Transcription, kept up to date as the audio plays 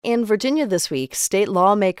In Virginia this week, state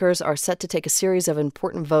lawmakers are set to take a series of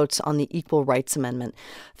important votes on the Equal Rights Amendment.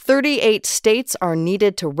 38 states are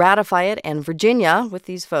needed to ratify it, and Virginia, with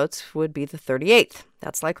these votes, would be the 38th.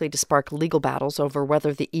 That's likely to spark legal battles over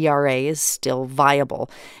whether the ERA is still viable,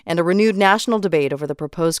 and a renewed national debate over the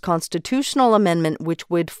proposed constitutional amendment which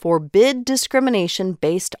would forbid discrimination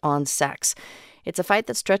based on sex. It's a fight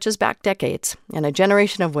that stretches back decades, and a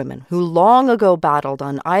generation of women who long ago battled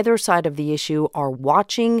on either side of the issue are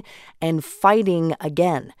watching and fighting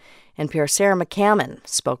again. NPR's Sarah McCammon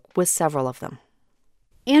spoke with several of them.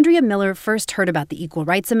 Andrea Miller first heard about the Equal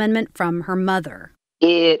Rights Amendment from her mother.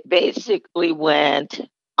 It basically went,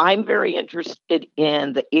 I'm very interested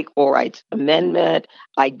in the Equal Rights Amendment.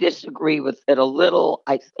 I disagree with it a little.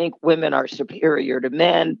 I think women are superior to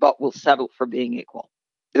men, but we'll settle for being equal.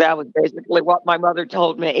 That was basically what my mother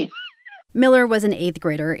told me. Miller was an 8th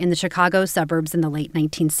grader in the Chicago suburbs in the late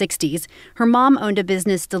 1960s. Her mom owned a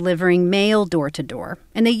business delivering mail door to door,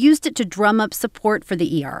 and they used it to drum up support for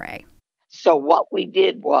the ERA. So what we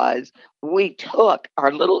did was we took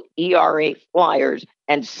our little ERA flyers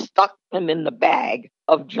and stuck them in the bag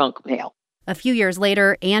of junk mail. A few years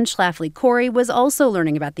later, Anne Schlafly Corey was also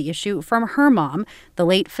learning about the issue from her mom, the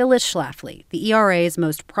late Phyllis Schlafly, the ERA's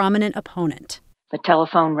most prominent opponent. The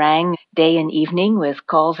telephone rang day and evening with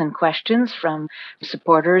calls and questions from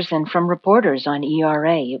supporters and from reporters on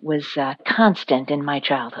ERA. It was constant in my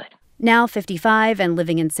childhood. Now 55 and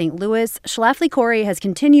living in St. Louis, Schlafly Corey has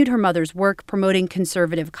continued her mother's work promoting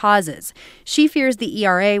conservative causes. She fears the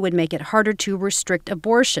ERA would make it harder to restrict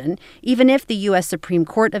abortion, even if the U.S. Supreme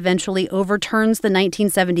Court eventually overturns the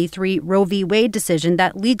 1973 Roe v. Wade decision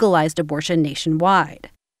that legalized abortion nationwide.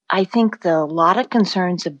 I think a lot of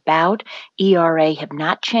concerns about ERA have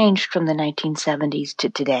not changed from the 1970s to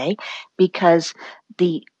today because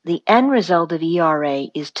the end result of ERA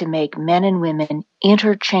is to make men and women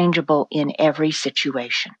interchangeable in every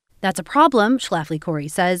situation. That's a problem, Schlafly Corey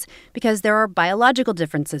says, because there are biological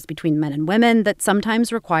differences between men and women that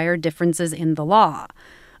sometimes require differences in the law.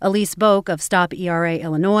 Elise Boak of Stop ERA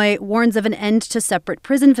Illinois warns of an end to separate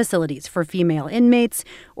prison facilities for female inmates,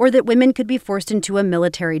 or that women could be forced into a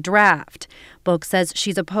military draft. Boak says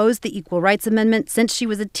she's opposed the Equal Rights Amendment since she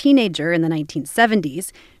was a teenager in the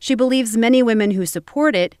 1970s. She believes many women who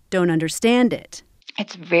support it don't understand it.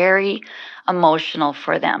 It's very emotional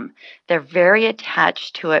for them. They're very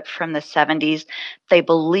attached to it from the 70s. They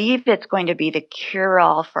believe it's going to be the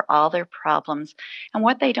cure-all for all their problems. And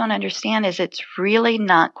what they don't understand is it's really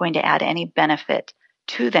not going to add any benefit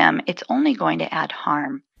to them. It's only going to add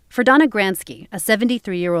harm. For Donna Gransky, a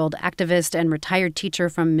 73-year-old activist and retired teacher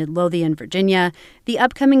from Midlothian, Virginia, the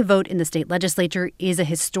upcoming vote in the state legislature is a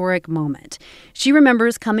historic moment. She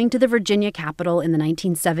remembers coming to the Virginia Capitol in the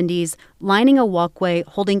 1970s, lining a walkway,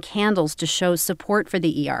 holding candles to show support for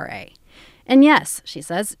the ERA. And yes, she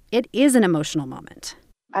says, it is an emotional moment.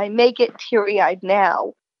 I may get teary-eyed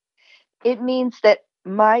now. It means that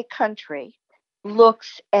my country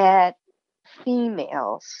looks at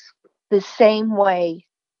females the same way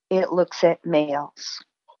it looks at males.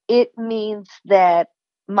 It means that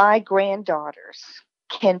my granddaughters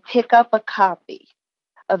can pick up a copy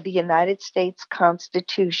of the United States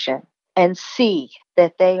Constitution and see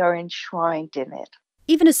that they are enshrined in it.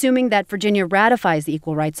 Even assuming that Virginia ratifies the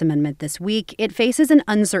Equal Rights Amendment this week, it faces an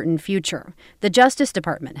uncertain future. The Justice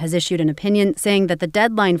Department has issued an opinion saying that the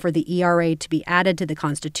deadline for the ERA to be added to the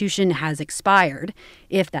Constitution has expired.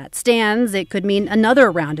 If that stands, it could mean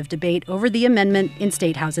another round of debate over the amendment in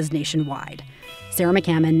state houses nationwide. Sarah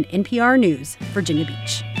McCammon, NPR News, Virginia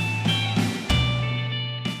Beach.